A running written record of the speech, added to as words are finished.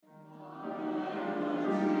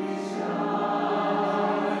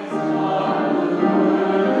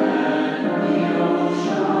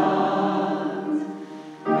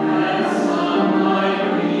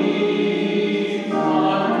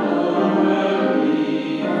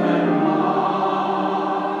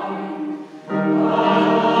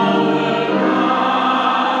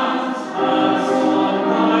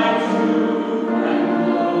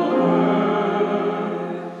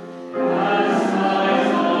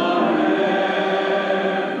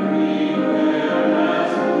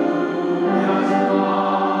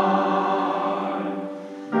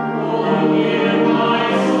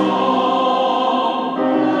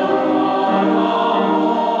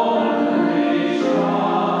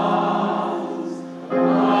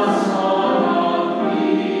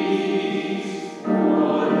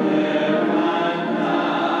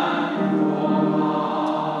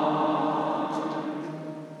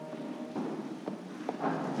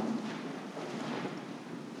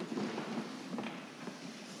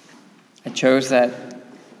I chose that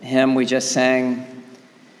hymn we just sang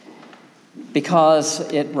because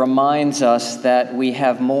it reminds us that we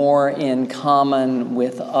have more in common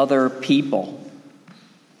with other people,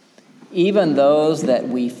 even those that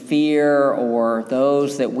we fear or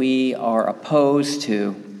those that we are opposed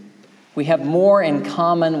to. We have more in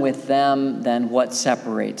common with them than what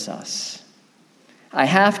separates us. I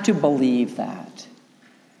have to believe that.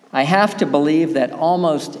 I have to believe that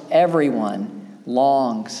almost everyone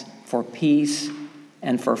longs for peace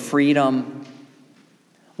and for freedom,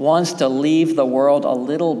 wants to leave the world a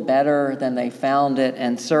little better than they found it,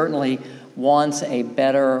 and certainly wants a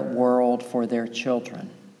better world for their children.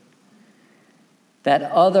 That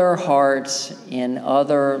other hearts in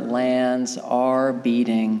other lands are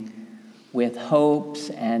beating with hopes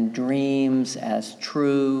and dreams as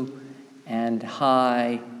true and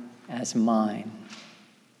high as mine.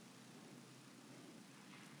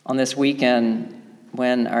 On this weekend,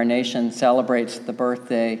 when our nation celebrates the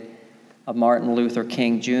birthday of Martin Luther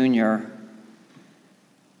King Jr.,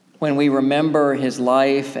 when we remember his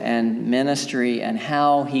life and ministry and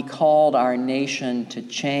how he called our nation to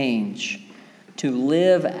change, to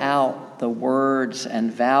live out the words and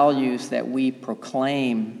values that we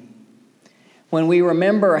proclaim, when we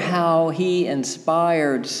remember how he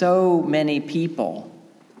inspired so many people,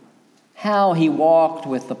 how he walked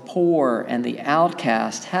with the poor and the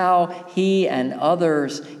outcast, how he and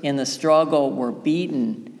others in the struggle were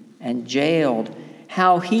beaten and jailed,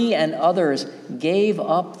 how he and others gave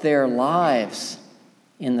up their lives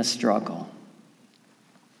in the struggle.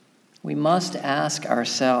 We must ask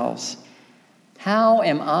ourselves, how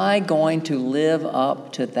am I going to live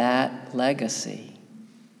up to that legacy?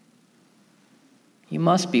 You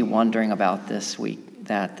must be wondering about this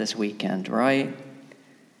weekend, right?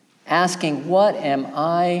 Asking, what am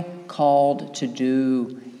I called to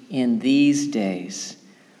do in these days?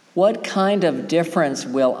 What kind of difference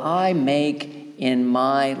will I make in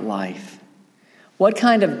my life? What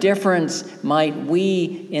kind of difference might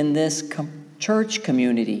we in this church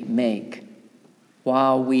community make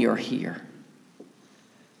while we are here?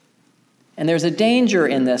 And there's a danger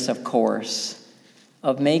in this, of course,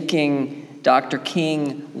 of making Dr.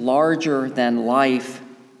 King larger than life,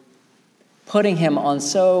 putting him on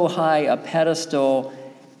so high a pedestal,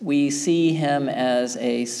 we see him as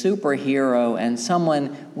a superhero and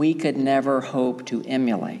someone we could never hope to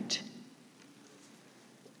emulate.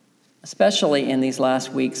 Especially in these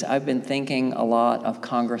last weeks, I've been thinking a lot of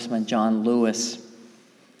Congressman John Lewis,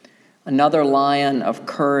 another lion of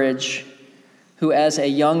courage who as a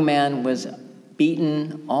young man was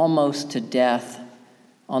beaten almost to death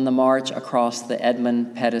on the march across the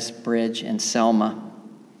Edmund Pettus Bridge in Selma.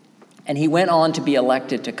 And he went on to be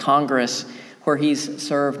elected to Congress, where he's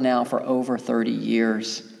served now for over 30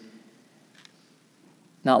 years.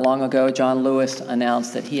 Not long ago, John Lewis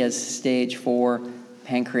announced that he has stage 4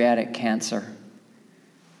 pancreatic cancer.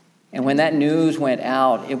 And when that news went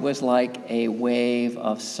out, it was like a wave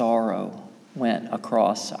of sorrow went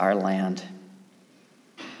across our land.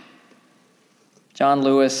 John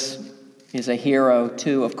Lewis is a hero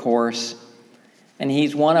too, of course, and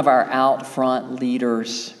he's one of our out front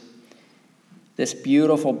leaders. This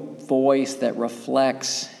beautiful voice that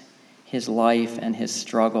reflects his life and his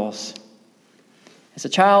struggles. As a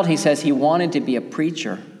child, he says he wanted to be a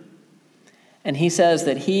preacher. And he says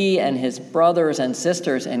that he and his brothers and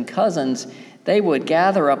sisters and cousins, they would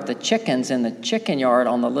gather up the chickens in the chicken yard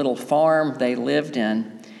on the little farm they lived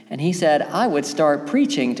in. And he said, I would start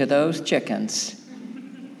preaching to those chickens.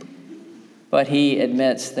 But he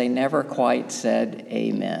admits they never quite said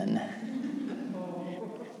amen.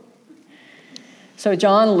 So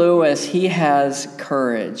John Lewis, he has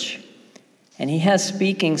courage and he has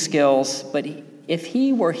speaking skills, but if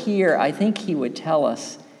he were here, I think he would tell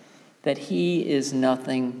us that he is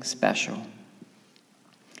nothing special.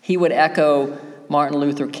 He would echo Martin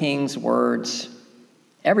Luther King's words,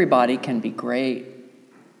 everybody can be great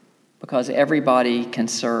because everybody can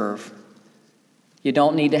serve. You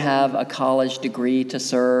don't need to have a college degree to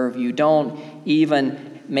serve. You don't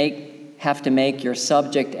even have to make your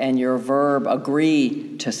subject and your verb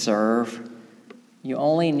agree to serve. You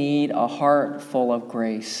only need a heart full of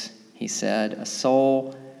grace, he said, a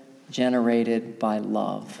soul generated by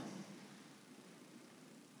love.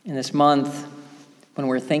 In this month, when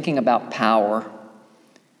we're thinking about power,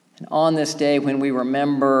 and on this day when we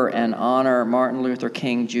remember and honor Martin Luther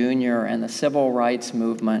King Jr. and the civil rights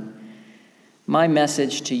movement, my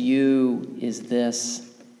message to you is this,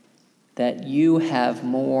 that you have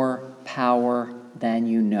more power than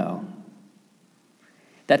you know.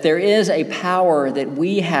 That there is a power that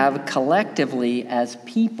we have collectively as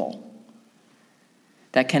people.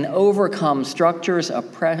 that can overcome structures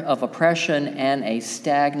of oppression and a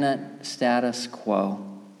stagnant status quo.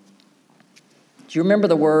 Do you remember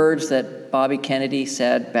the words that Bobby Kennedy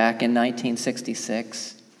said back in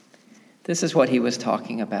 1966? This is what he was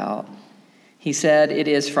talking about. He said, "It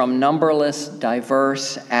is from numberless,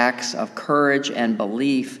 diverse acts of courage and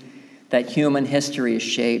belief that human history is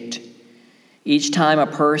shaped. Each time a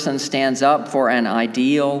person stands up for an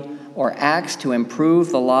ideal or acts to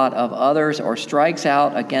improve the lot of others or strikes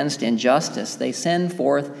out against injustice, they send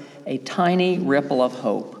forth a tiny ripple of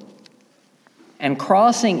hope. And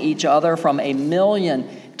crossing each other from a million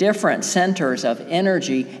different centers of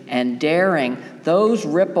energy and daring, those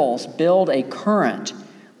ripples build a current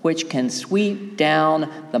which can sweep down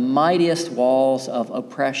the mightiest walls of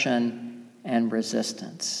oppression and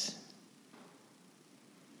resistance."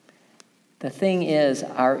 The thing is,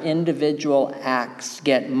 our individual acts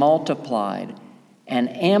get multiplied and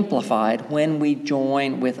amplified when we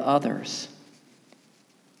join with others.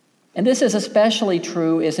 And this is especially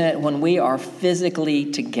true, isn't it, when we are physically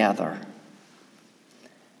together.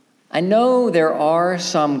 I know there are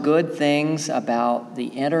some good things about the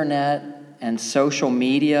internet and social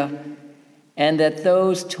media, and that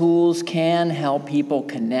those tools can help people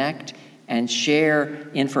connect and share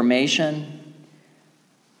information.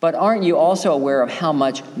 But aren't you also aware of how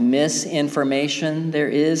much misinformation there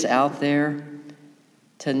is out there?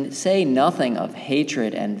 To say nothing of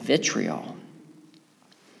hatred and vitriol.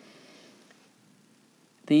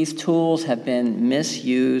 These tools have been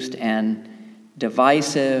misused and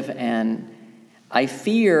divisive, and I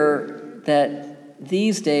fear that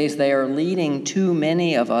these days they are leading too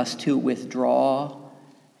many of us to withdraw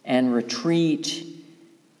and retreat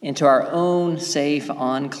into our own safe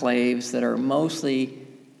enclaves that are mostly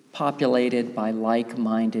populated by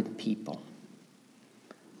like-minded people,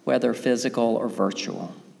 whether physical or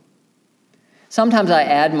virtual. Sometimes I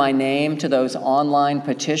add my name to those online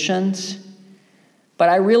petitions, but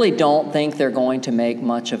I really don't think they're going to make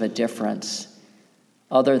much of a difference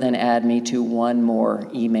other than add me to one more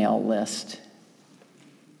email list.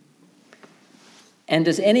 And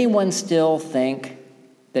does anyone still think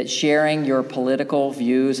that sharing your political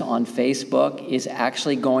views on Facebook is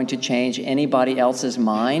actually going to change anybody else's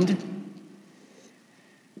mind?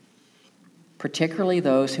 Particularly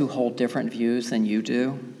those who hold different views than you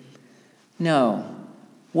do? No.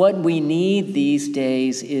 What we need these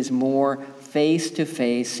days is more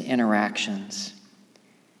face-to-face interactions.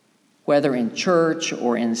 Whether in church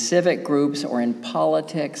or in civic groups or in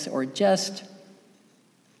politics or just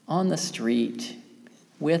on the street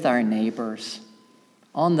with our neighbors,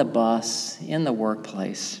 on the bus, in the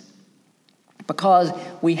workplace. Because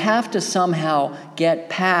we have to somehow get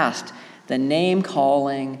past the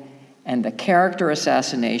name-calling and the character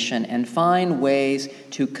assassination and find ways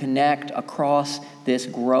to connect across this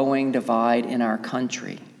growing divide in our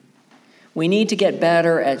country. We need to get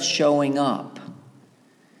better at showing up.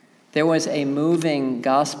 There was a moving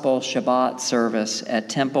gospel Shabbat service at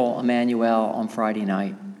Temple Emmanuel on Friday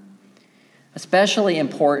night. Especially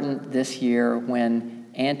important this year when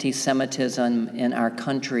anti-Semitism in our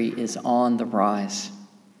country is on the rise.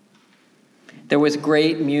 There was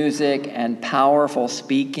great music and powerful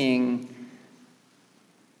speaking,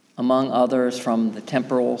 among others from the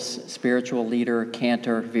Temporal's spiritual leader,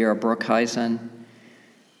 Cantor Vera Brookhuizen,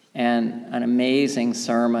 and an amazing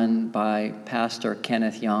sermon by Pastor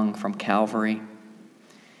Kenneth Young from Calvary.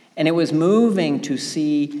 And it was moving to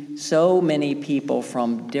see so many people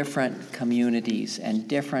from different communities and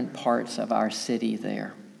different parts of our city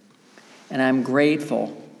there. And I'm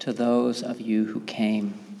grateful to those of you who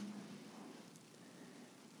came.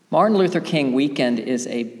 Martin Luther King weekend is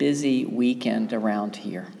a busy weekend around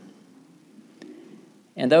here.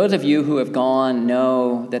 And those of you who have gone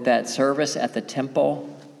know that that service at the temple,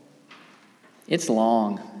 it's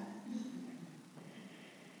long.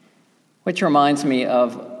 Which reminds me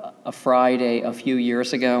of a Friday a few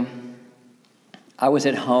years ago. I was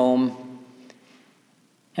at home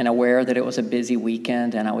and aware that it was a busy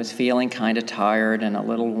weekend, and I was feeling kind of tired and a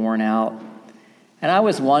little worn out. And I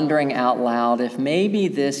was wondering out loud if maybe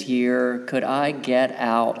this year could I get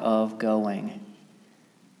out of going?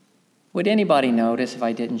 Would anybody notice if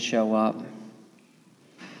I didn't show up?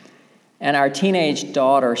 And our teenage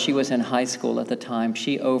daughter, she was in high school at the time,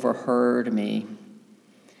 she overheard me.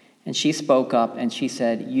 And she spoke up and she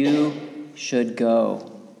said, "You should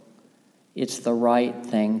go. It's the right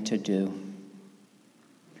thing to do."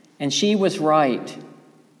 And she was right.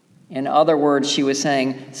 In other words, she was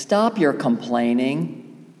saying, stop your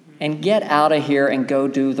complaining and get out of here and go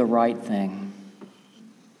do the right thing.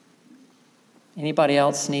 Anybody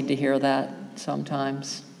else need to hear that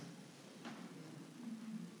sometimes?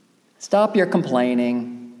 Stop your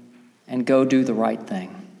complaining and go do the right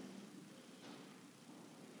thing.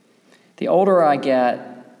 The older I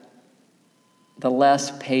get, the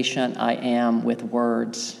less patient I am with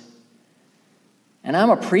words. And I'm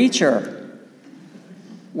a preacher.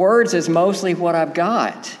 Words is mostly what I've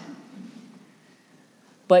got.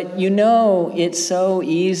 But you know, it's so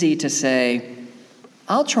easy to say,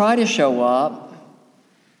 I'll try to show up.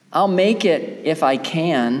 I'll make it if I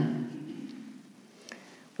can,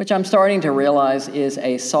 which I'm starting to realize is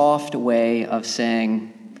a soft way of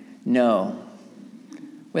saying no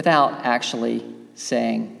without actually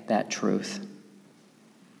saying that truth.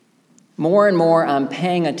 More and more, I'm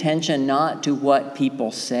paying attention not to what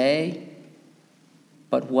people say,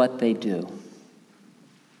 but what they do.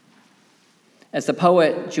 As the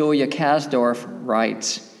poet Julia Kasdorf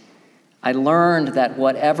writes, I learned that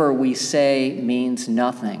whatever we say means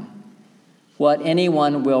nothing. What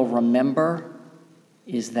anyone will remember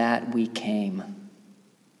is that we came.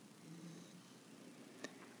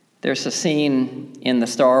 There's a scene in the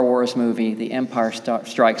Star Wars movie, The Empire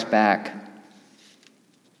Strikes Back.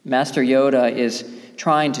 Master Yoda is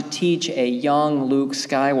trying to teach a young Luke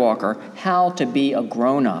Skywalker how to be a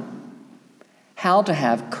grown-up, how to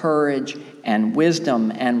have courage and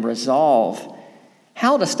wisdom and resolve,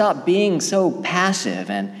 how to stop being so passive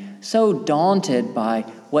and so daunted by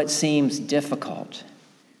what seems difficult.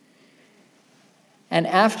 And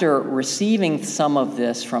after receiving some of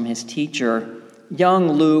this from his teacher, young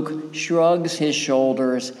Luke shrugs his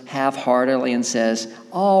shoulders half-heartedly and says,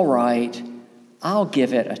 all right, I'll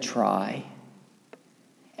give it a try.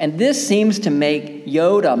 And this seems to make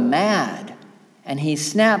Yoda mad, and he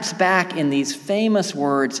snaps back in these famous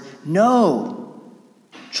words, no,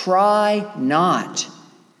 try not,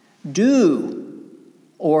 do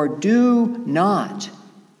or do not.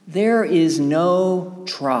 There is no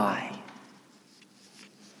try.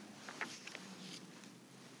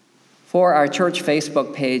 For our church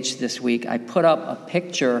Facebook page this week, I put up a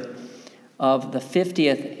picture of the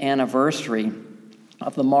 50th anniversary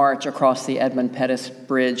of the march across the Edmund Pettus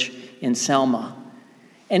Bridge in Selma.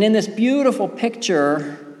 And in this beautiful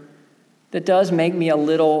picture that does make me a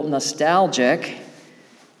little nostalgic,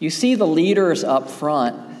 you see the leaders up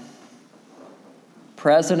front.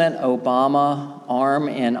 President Obama arm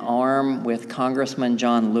in arm with Congressman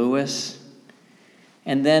John Lewis,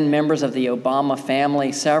 and then members of the Obama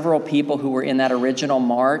family, several people who were in that original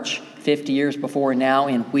march 50 years before now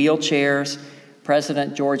in wheelchairs.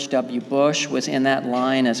 President George W. Bush was in that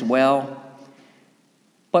line as well.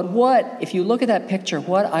 But if you look at that picture,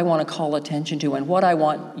 what I want to call attention to and what I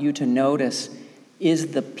want you to notice is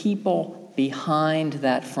the people behind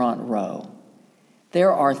that front row.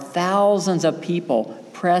 There are thousands of people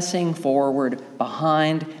pressing forward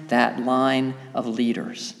behind that line of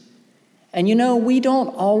leaders. And you know, we don't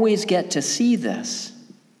always get to see this,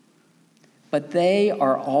 but they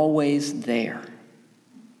are always there.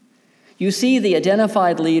 You see the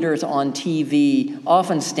identified leaders on TV,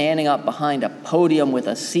 often standing up behind a podium with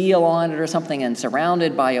a seal on it or something and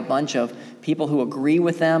surrounded by a bunch of people who agree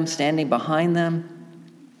with them, standing behind them.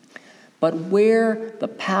 But where the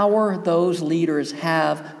power those leaders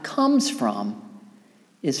have comes from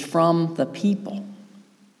is from the people.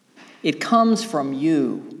 It comes from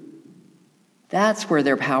you. That's where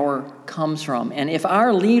their power comes from. And if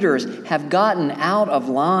our leaders have gotten out of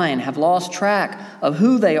line, have lost track of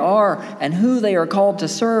who they are and who they are called to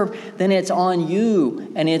serve, then it's on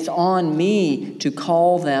you and it's on me to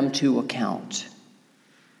call them to account.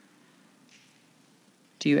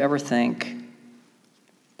 Do you ever think,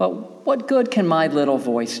 but what good can my little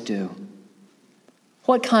voice do?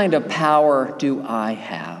 What kind of power do I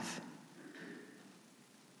have?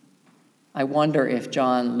 I wonder if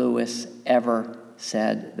John Lewis ever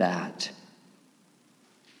said that.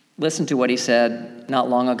 Listen to what he said not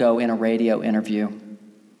long ago in a radio interview.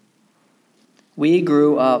 We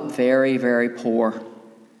grew up very, very poor.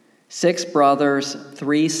 6 brothers,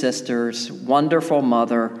 3 sisters, wonderful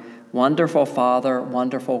mother, wonderful father,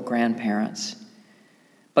 wonderful grandparents.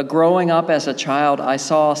 But growing up as a child, I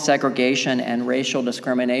saw segregation and racial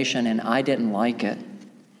discrimination, and I didn't like it.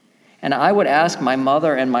 And I would ask my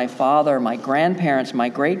mother and my father, my grandparents, my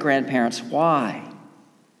great-grandparents, why?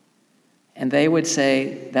 And they would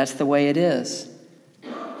say, that's the way it is.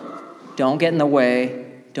 Don't get in the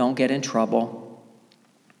way. Don't get in trouble.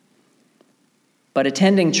 But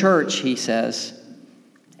attending church, he says,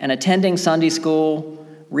 and attending Sunday school,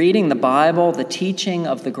 reading the Bible, the teaching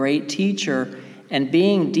of the great teacher, and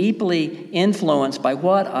being deeply influenced by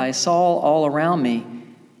what I saw all around me,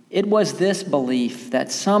 it was this belief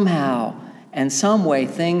that somehow and some way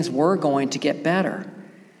things were going to get better.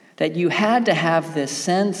 that you had to have this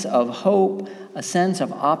sense of hope, a sense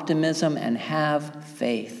of optimism, and have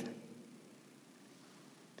faith.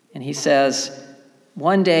 And he says,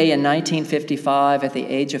 one day in 1955, at the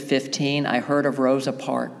age of 15, I heard of Rosa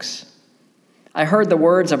Parks. I heard the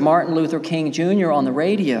words of Martin Luther King Jr. on the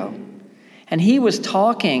radio, and he was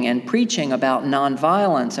talking and preaching about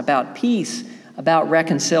nonviolence, about peace, about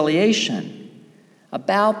reconciliation,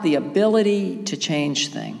 about the ability to change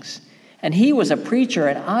things. And he was a preacher,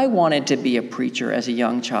 and I wanted to be a preacher as a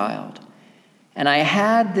young child. And I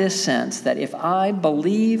had this sense that if I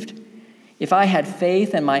believed, if I had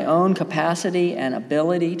faith in my own capacity and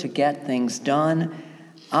ability to get things done,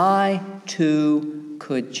 I too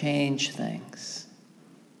could change things.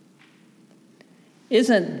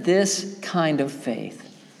 Isn't this kind of faith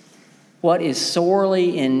what is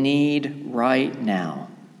sorely in need right now?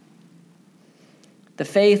 The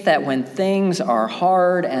faith that when things are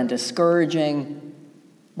hard and discouraging,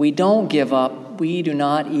 we don't give up. We do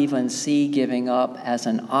not even see giving up as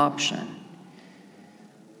an option.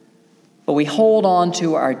 But we hold on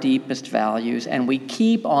to our deepest values and we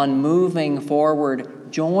keep on moving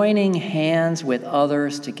forward, joining hands with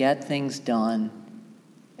others to get things done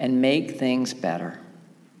and make things better.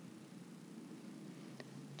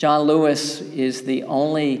 John Lewis is the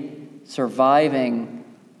only surviving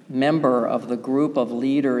member of the group of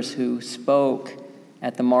leaders who spoke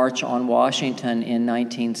at the March on Washington in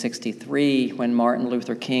 1963 when Martin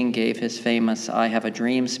Luther King gave his famous I Have a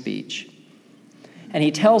Dream speech. And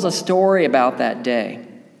he tells a story about that day.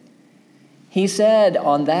 He said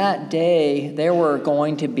on that day there were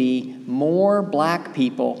going to be more black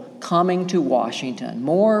people coming to Washington,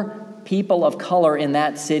 more people of color in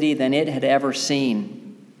that city than it had ever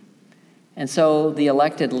seen. And so the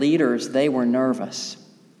elected leaders, they were nervous.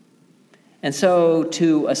 And so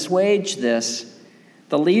to assuage this,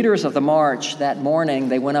 the leaders of the march that morning,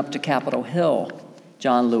 they went up to Capitol Hill,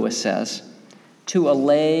 John Lewis says, to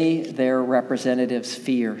allay their representatives'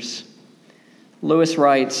 fears. Lewis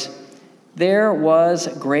writes, there was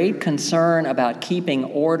great concern about keeping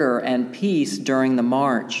order and peace during the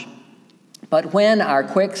march. But when our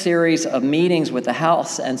quick series of meetings with the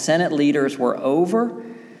House and Senate leaders were over,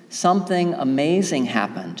 something amazing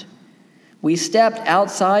happened. We stepped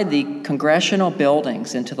outside the congressional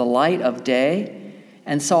buildings into the light of day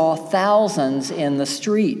and saw thousands in the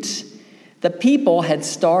streets. The people had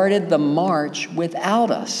started the march without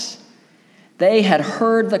us. They had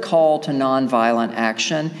heard the call to nonviolent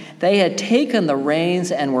action. They had taken the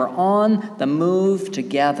reins and were on the move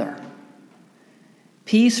together,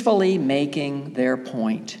 peacefully making their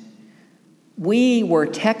point. We were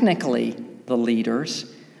technically the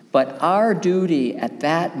leaders, but our duty at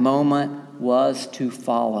that moment was to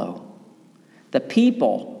follow. The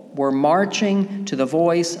people were marching to the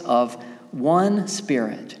voice of one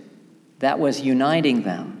spirit that was uniting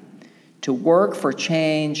them to work for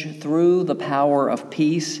change through the power of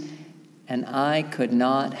peace, and I could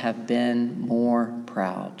not have been more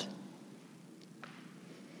proud.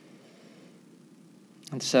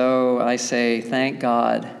 And so I say, thank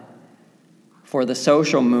God for the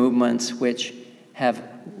social movements which have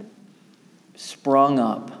sprung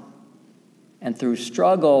up and through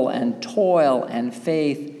struggle and toil and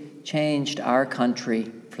faith changed our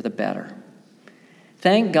country for the better.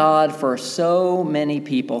 Thank God for so many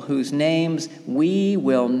people whose names we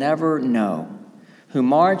will never know, who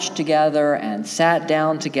marched together and sat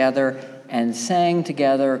down together and sang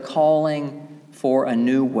together, calling for a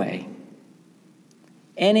new way.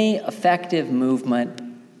 Any effective movement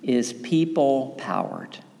is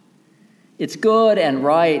people-powered. It's good and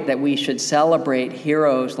right that we should celebrate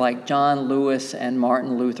heroes like John Lewis and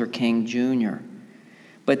Martin Luther King Jr.,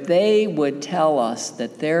 but they would tell us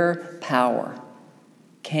that their power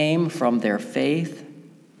came from their faith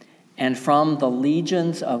and from the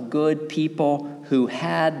legions of good people who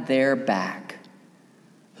had their back,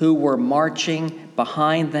 who were marching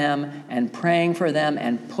behind them and praying for them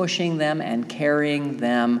and pushing them and carrying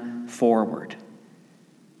them forward,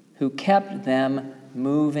 who kept them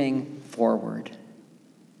moving forward.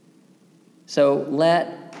 So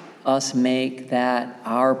let us make that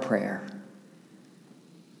our prayer.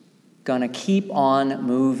 Gonna keep on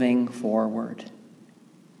moving forward,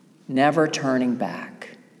 never turning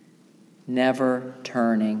back, never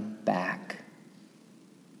turning back.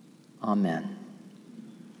 Amen.